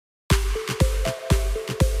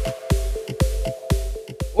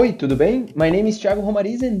Oi, tudo bem? My name is Thiago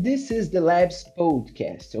Romariz and this is the Labs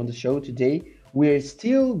podcast. On the show today, we're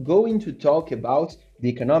still going to talk about the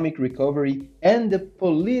economic recovery and the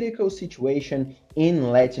political situation in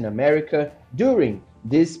Latin America during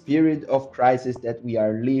this period of crisis that we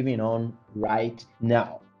are living on right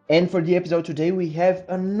now. And for the episode today, we have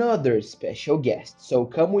another special guest. So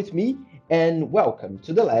come with me and welcome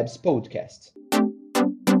to the Labs podcast.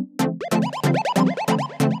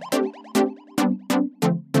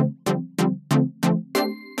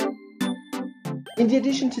 In the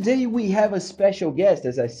edition today, we have a special guest,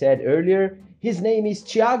 as I said earlier. His name is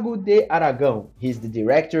Tiago de Aragão. He's the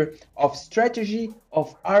director of strategy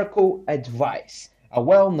of Arco Advice, a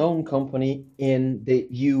well-known company in the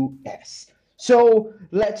US. So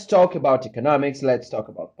let's talk about economics, let's talk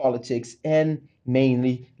about politics, and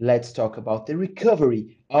mainly let's talk about the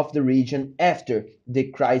recovery of the region after the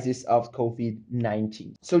crisis of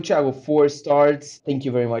COVID-19. So Tiago, for starts, thank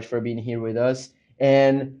you very much for being here with us.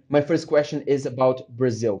 And my first question is about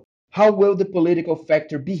Brazil. How will the political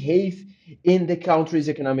factor behave in the country's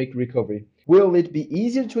economic recovery? Will it be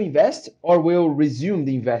easier to invest or will resume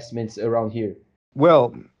the investments around here?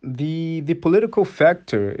 Well, the political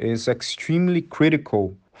factor is extremely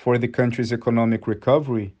critical for the country's economic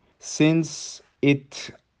recovery since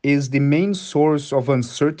it is the main source of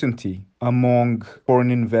uncertainty among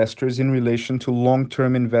foreign investors in relation to long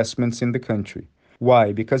term investments in the country.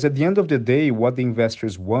 Why? Because at the end of the day, what the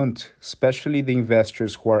investors want, especially the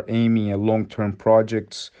investors who are aiming at long term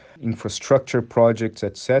projects, infrastructure projects,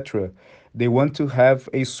 etc., they want to have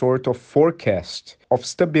a sort of forecast of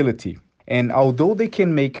stability. And although they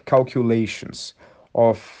can make calculations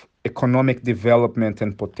of economic development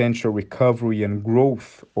and potential recovery and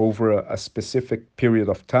growth over a specific period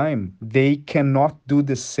of time, they cannot do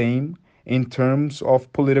the same in terms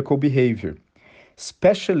of political behavior,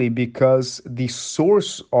 especially because the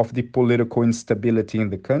source of the political instability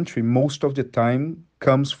in the country most of the time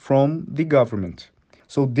comes from the government.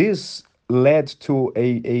 So this led to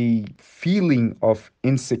a feeling of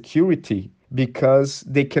insecurity because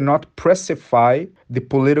they cannot precify the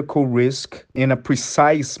political risk in a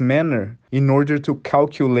precise manner in order to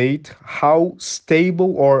calculate how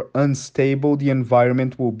stable or unstable the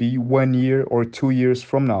environment will be 1 year or 2 years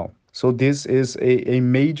from now. So this is a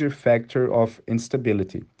major factor of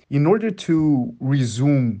instability. In order to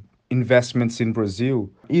resume investments in Brazil,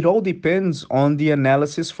 it all depends on the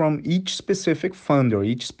analysis from each specific fund or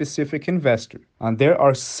each specific investor. And there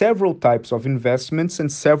are several types of investments and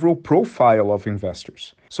several profile of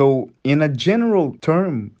investors. So in a general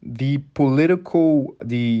term, the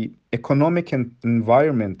economic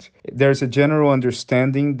environment, there's a general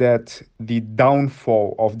understanding that the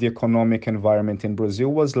downfall of the economic environment in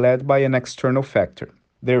Brazil was led by an external factor.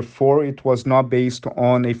 Therefore, it was not based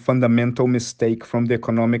on a fundamental mistake from the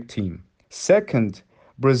economic team. Second,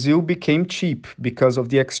 Brazil became cheap because of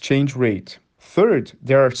the exchange rate. Third,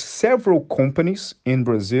 there are several companies in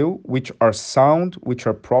Brazil which are sound, which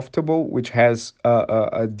are profitable, which has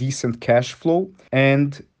a decent cash flow,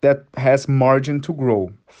 and that has margin to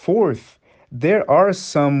grow. Fourth, there are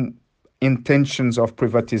some intentions of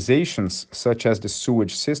privatizations, such as the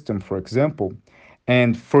sewage system, for example,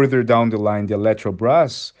 and further down the line, the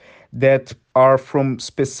Eletrobras, that are from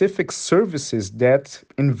specific services that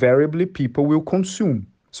invariably people will consume.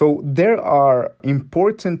 So there are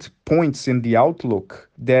important points in the outlook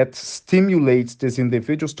that stimulates these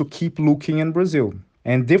individuals to keep looking in Brazil.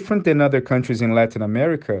 And different than other countries in Latin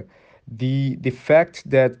America, the fact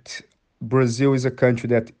that Brazil is a country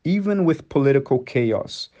that, even with political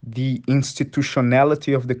chaos, the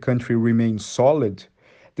institutionality of the country remains solid.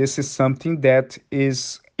 This is something that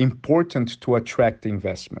is important to attract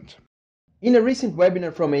investment. In a recent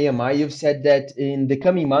webinar from AMI, you've said that in the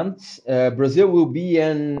coming months, Brazil will be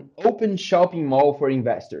an open shopping mall for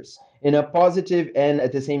investors in a positive and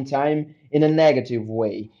at the same time in a negative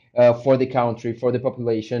way for the country, for the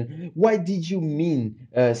population. Why did you mean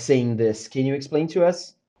saying this? Can you explain to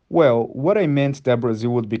us? Well, what I meant that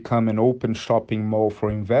Brazil would become an open shopping mall for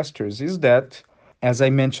investors is that, as I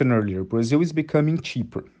mentioned earlier, Brazil is becoming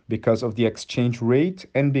cheaper because of the exchange rate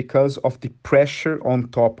and because of the pressure on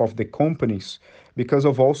top of the companies because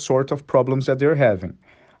of all sorts of problems that they're having.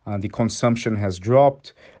 The consumption has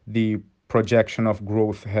dropped, the projection of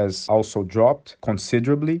growth has also dropped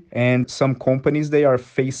considerably, and some companies they are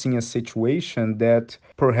facing a situation that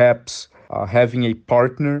perhaps having a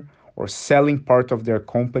partner or selling part of their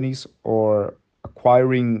companies or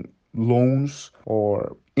acquiring loans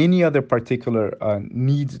or any other particular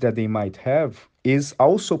needs that they might have is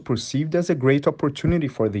also perceived as a great opportunity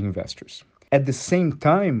for the investors. At the same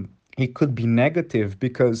time, it could be negative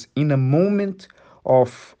because in a moment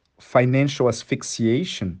of financial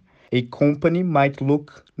asphyxiation, a company might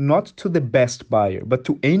look not to the best buyer, but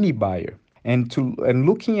to any buyer. And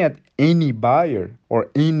looking at any buyer or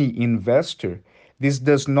any investor, this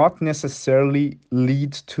does not necessarily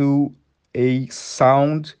lead to a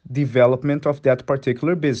sound development of that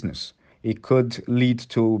particular business. It could lead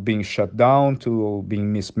to being shut down, to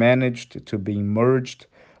being mismanaged, to being merged,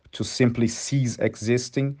 to simply cease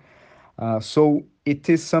existing. So it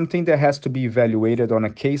is something that has to be evaluated on a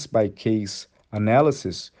case by case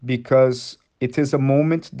analysis, because it is a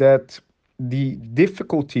moment that the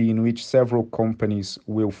difficulty in which several companies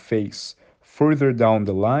will face further down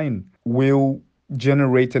the line will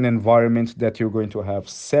generate an environment that you're going to have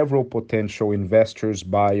several potential investors,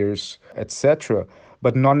 buyers, etc.,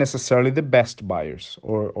 but not necessarily the best buyers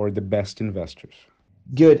or the best investors.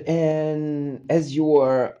 Good. And as you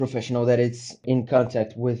are a professional that is in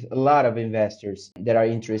contact with a lot of investors that are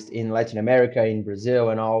interested in Latin America, in Brazil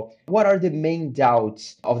and all, what are the main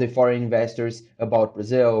doubts of the foreign investors about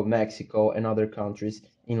Brazil, Mexico, and other countries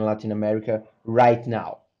in Latin America right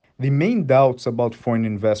now? The main doubts about foreign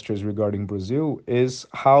investors regarding Brazil is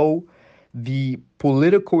how the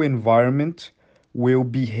political environment will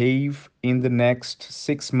behave in the next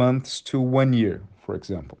 6 months to 1 year, for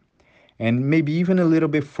example, and maybe even a little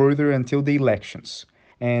bit further until the elections.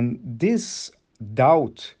 And this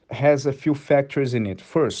doubt has a few factors in it.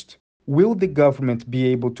 First, will the government be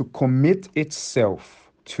able to commit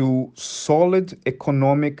itself to solid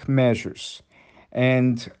economic measures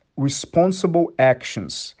and responsible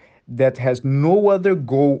actions that has no other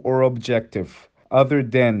goal or objective other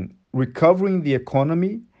than recovering the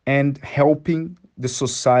economy and helping the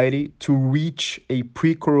society to reach a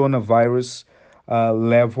pre-coronavirus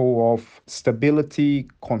level of stability,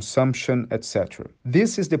 consumption, etc.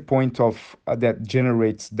 This is the point of that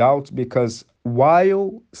generates doubt, because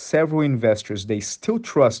while several investors they still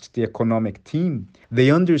trust the economic team,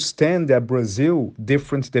 they understand that Brazil,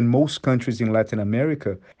 different than most countries in Latin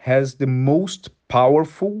America, has the most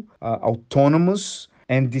powerful, autonomous,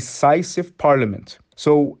 and decisive parliament.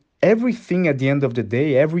 So everything at the end of the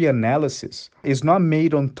day, every analysis is not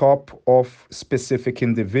made on top of specific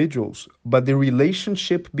individuals, but the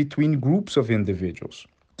relationship between groups of individuals.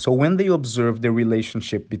 So when they observe the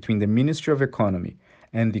relationship between the Ministry of Economy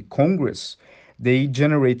and the Congress, they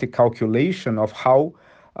generate a calculation of how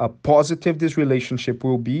positive this relationship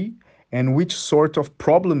will be and which sort of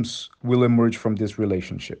problems will emerge from this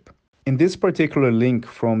relationship. In this particular link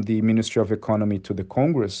from the Ministry of Economy to the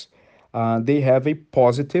Congress, they have a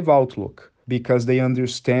positive outlook because they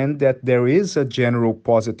understand that there is a general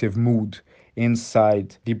positive mood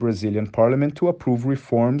inside the Brazilian parliament to approve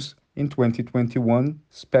reforms in 2021,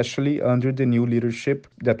 especially under the new leadership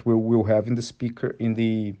that we will have in the Speaker in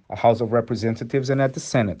the House of Representatives and at the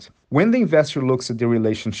Senate. When the investor looks at the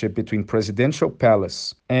relationship between presidential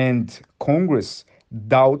palace and Congress,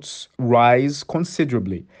 doubts rise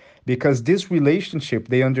considerably, because this relationship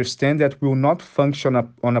they understand that will not function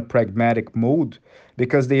on a pragmatic mode,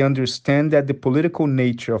 because they understand that the political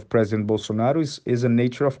nature of President Bolsonaro is a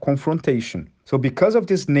nature of confrontation. So because of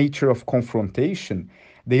this nature of confrontation,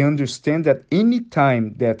 they understand that any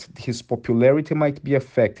time that his popularity might be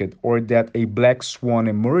affected or that a black swan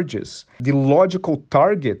emerges, the logical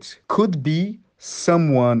target could be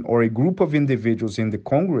someone or a group of individuals in the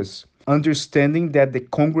Congress, understanding that the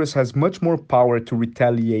Congress has much more power to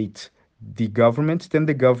retaliate the government than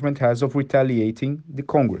the government has of retaliating the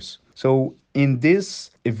Congress. So in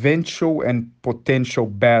this eventual and potential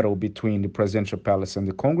battle between the presidential palace and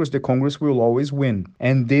the Congress will always win.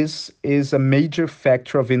 And this is a major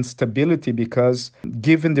factor of instability because,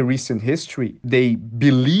 given the recent history, they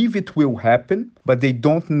believe it will happen, but they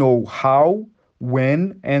don't know how,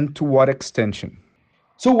 when, and to what extension.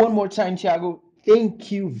 So one more time, Thiago,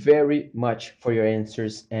 thank you very much for your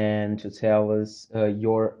answers and to tell us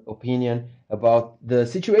your opinion about the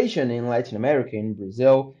situation in Latin America, in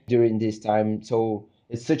Brazil during this time. So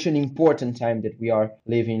it's such an important time that we are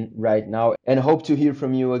living right now, and hope to hear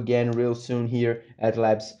from you again real soon here at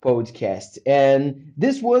Labs Podcast. And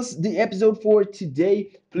this was the episode for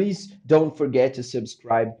today. Please don't forget to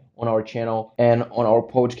subscribe on our channel and on our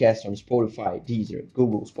podcast on Spotify, Deezer,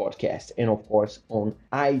 Google's podcast, and of course on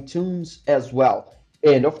iTunes as well.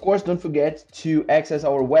 And of course, don't forget to access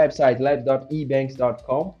our website,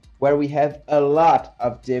 labs.ebanks.com, where we have a lot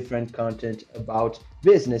of different content about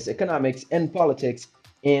business, economics, and politics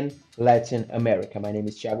in Latin America. My name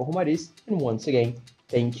is Thiago Romariz, and once again,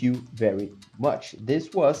 thank you very much.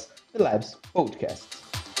 This was the Labs Podcast.